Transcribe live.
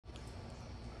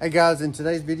Hey guys, in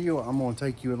today's video, I'm going to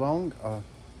take you along.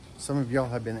 Some of y'all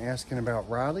have been asking about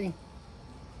Riley.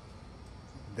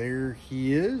 There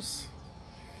he is.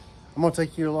 I'm going to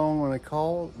take you along on a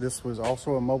call. This was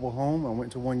also a mobile home. I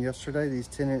went to one yesterday. These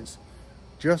tenants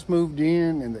just moved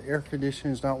in and the air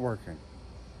conditioning is not working.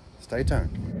 Stay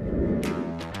tuned.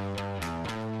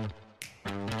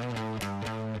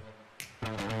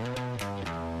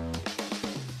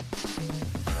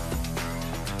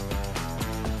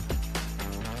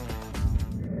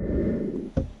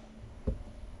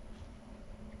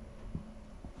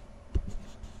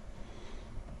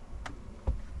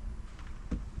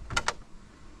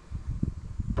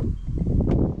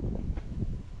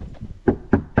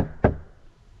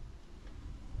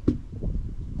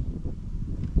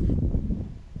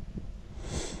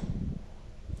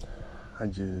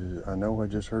 I know I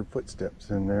just heard footsteps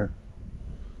in there.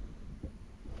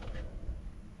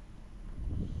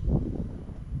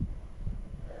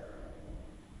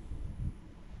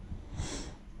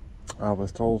 I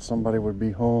was told somebody would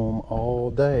be home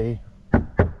all day.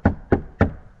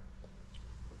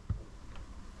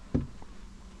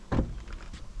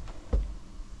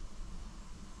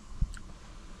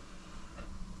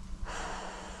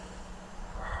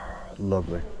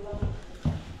 Lovely.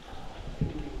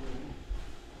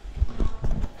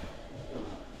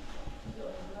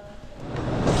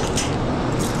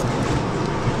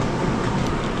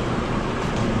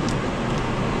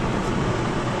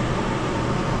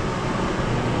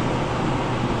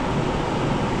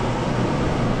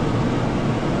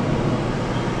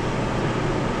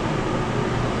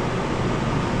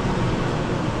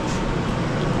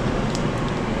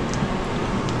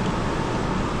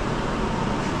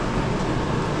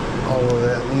 All of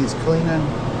that needs cleaning.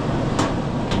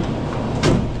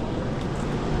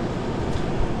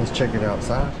 Let's check it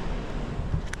outside.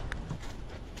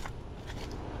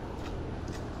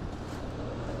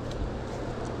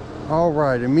 All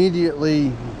right,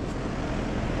 immediately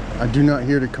I do not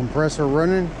hear the compressor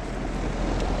running.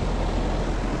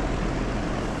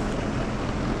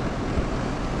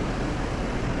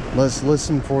 Let's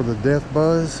listen for the death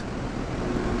buzz.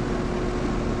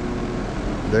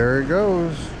 There it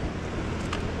goes.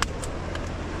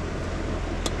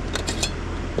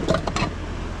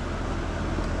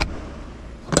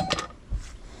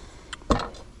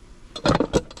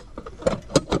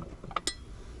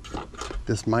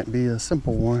 This might be a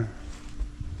simple one.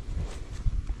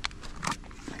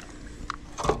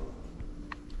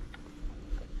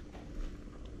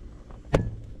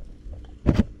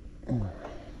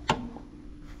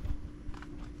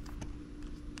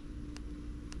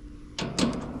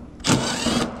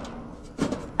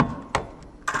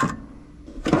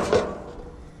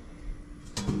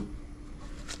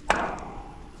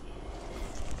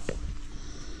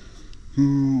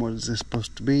 What is this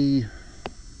supposed to be?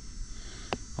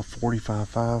 A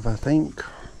 45.5, I think.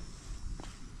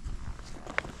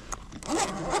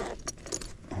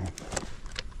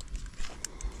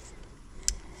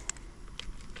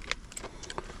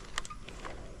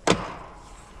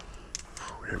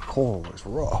 The coil is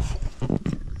rough.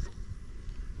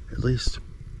 At least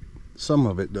some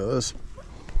of it does.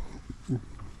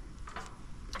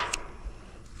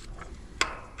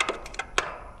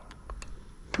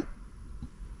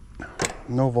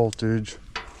 No voltage.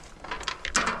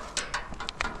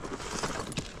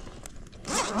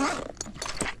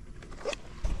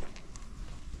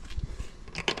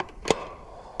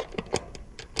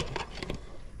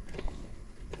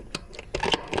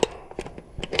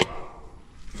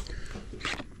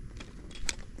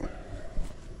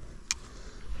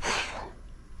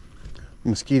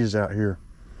 Mosquitoes out here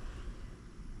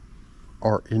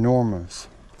are enormous.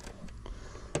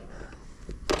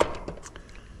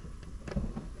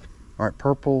 All right,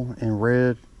 purple and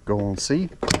red go on C.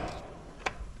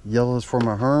 Yellow is for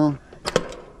my herm.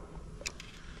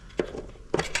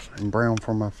 And brown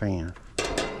for my fan.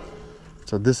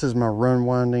 So this is my run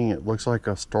winding. It looks like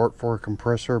a start for a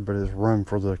compressor, but it's run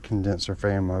for the condenser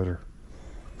fan motor.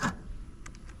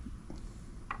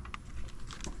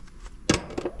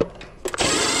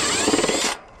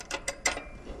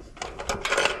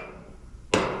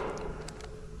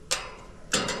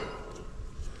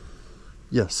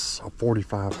 Yes, a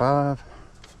 45.5.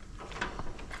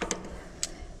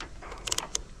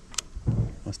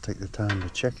 Let's take the time to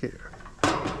check it.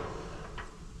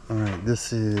 All right,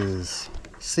 this is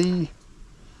C.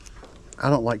 I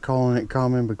don't like calling it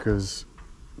common because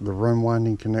the run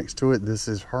winding connects to it. This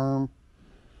is Herm.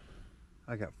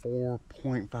 I got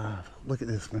 4.5. Look at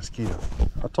this mosquito.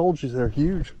 I told you they're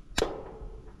huge.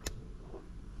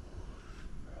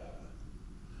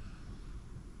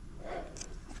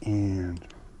 And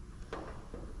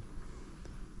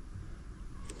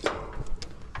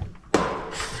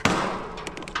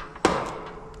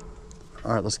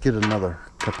All right, let's get another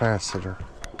capacitor.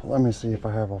 Let me see if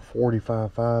I have a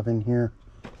 45.5 in here.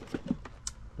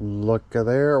 Look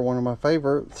there, one of my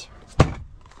favorites.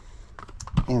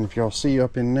 And if y'all see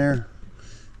up in there,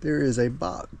 there is a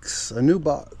box, a new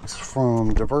box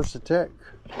from Diversitech.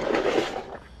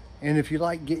 And if you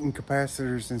like getting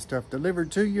capacitors and stuff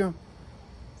delivered to you,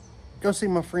 go see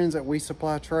my friends at We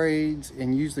Supply Trades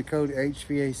and use the code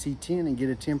HVAC10 and get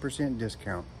a 10%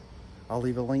 discount. I'll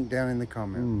leave a link down in the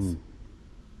comments.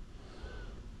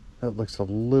 That looks a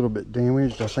little bit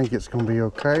damaged. I think it's going to be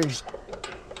okay.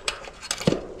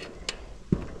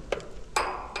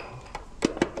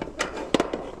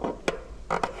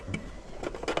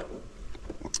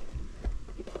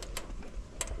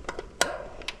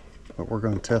 But we're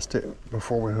going to test it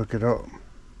before we hook it up.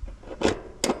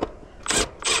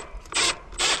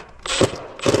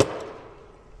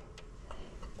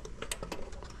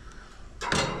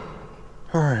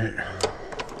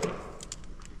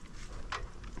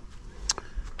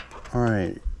 All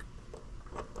right,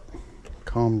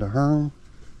 calm to Herm,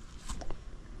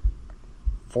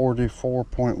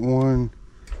 44.1,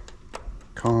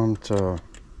 calm to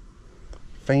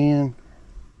fan,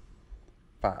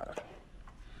 5.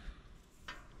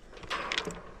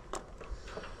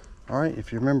 All right,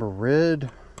 if you remember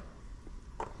red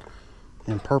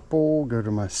and purple, go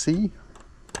to my C.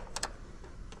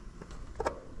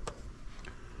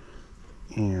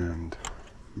 And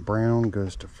brown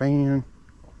goes to fan.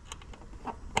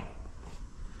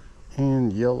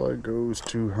 And yellow goes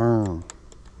to Herm.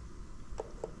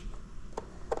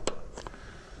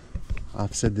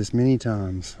 I've said this many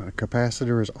times, a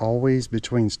capacitor is always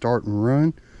between start and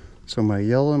run. So my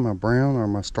yellow and my brown are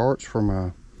my starts for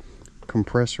my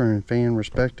compressor and fan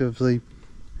respectively.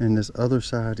 And this other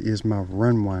side is my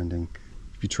run winding.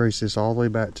 If you trace this all the way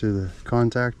back to the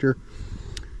contactor,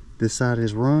 this side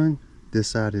is run, this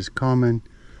side is common,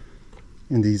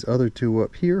 and these other two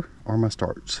up here are my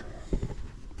starts.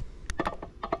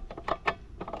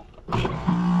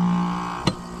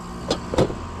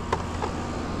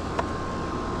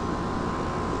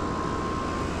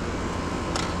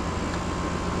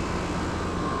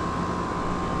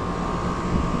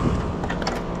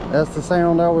 That's the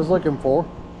sound I was looking for.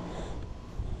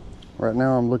 Right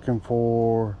now I'm looking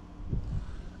for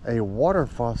a water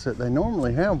faucet. They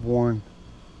normally have one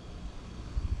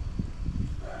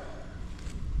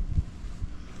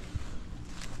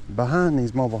behind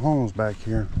these mobile homes back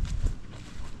here.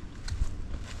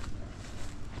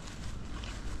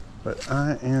 But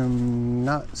I am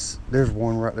not, there's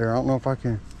one right there. I don't know if I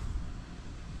can.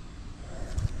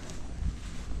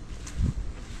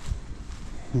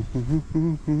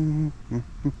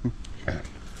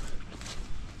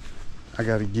 I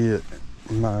gotta get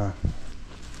my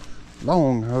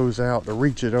long hose out to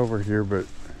reach it over here, but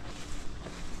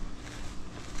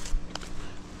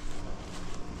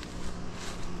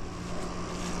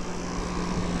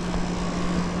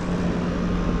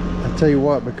I tell you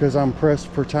what, because I'm pressed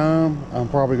for time, I'm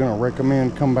probably going to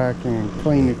recommend come back and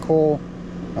clean the coil.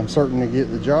 I'm certain to get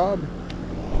the job.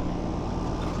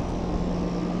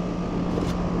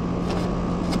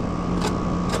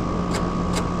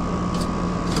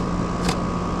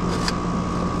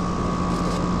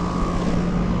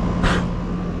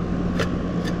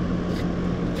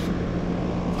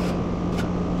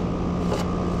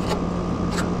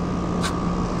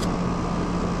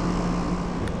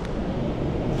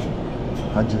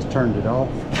 I just turned it off.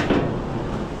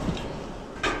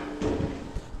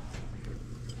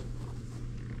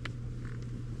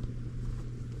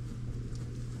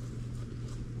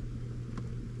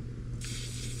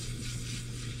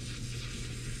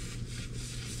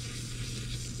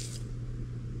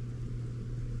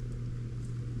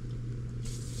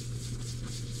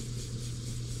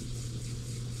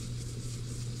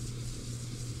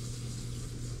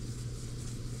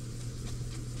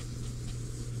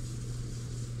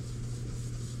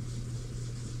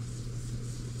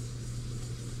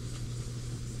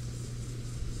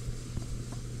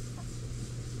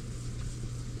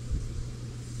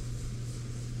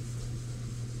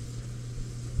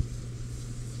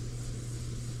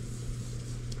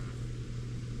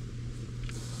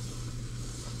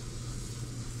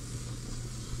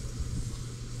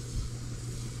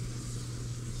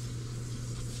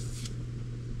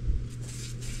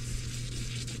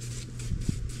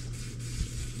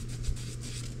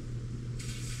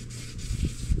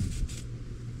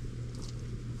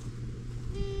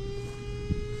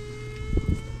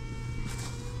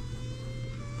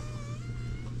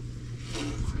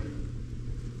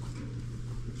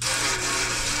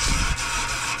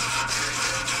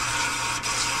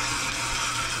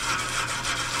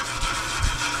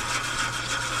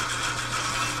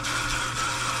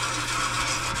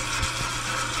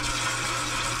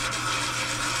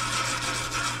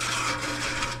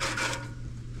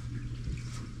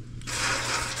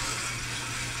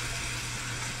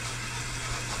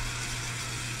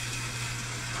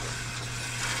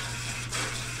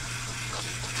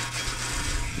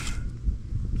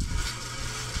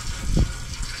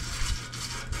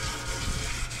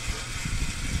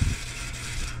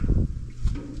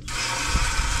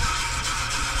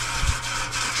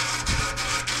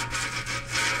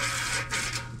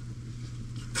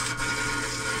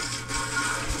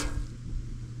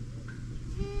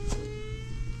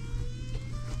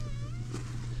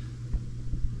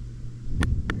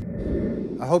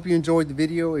 hope you enjoyed the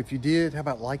video. If you did, how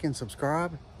about like and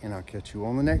subscribe? And I'll catch you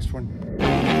on the next one.